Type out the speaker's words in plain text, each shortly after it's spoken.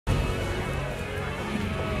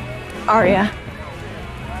Aria.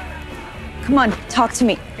 Come on, talk to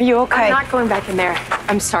me. Are you okay? I'm not going back in there.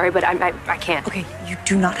 I'm sorry, but I can't. Okay, you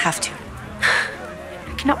do not have to.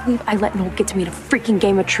 I cannot believe I let Noel get to me in a freaking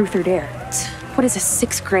game of truth or dare. What is this,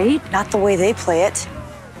 6th grade? Not the way they play it.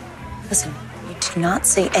 Listen, you did not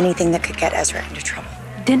say anything that could get Ezra into trouble.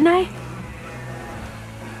 Didn't I?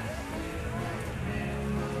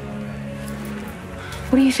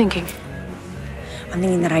 What are you thinking? I'm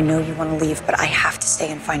thinking that I know you want to leave, but I have to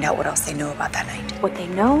stay and find out what else they know about that night. What they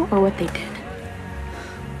know or what they did?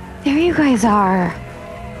 There you guys are.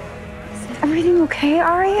 Is everything okay,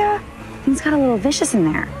 Aria? Things got a little vicious in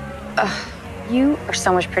there. Ugh, you are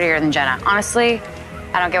so much prettier than Jenna. Honestly,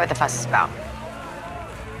 I don't get what the fuss is about.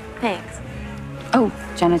 Thanks. Oh,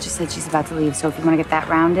 Jenna just said she's about to leave, so if you want to get that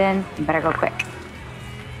round in, you better go quick.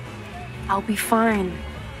 I'll be fine.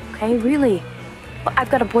 Okay, really. But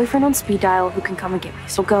I've got a boyfriend on speed dial who can come and get me,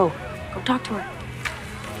 so go. Go talk to her.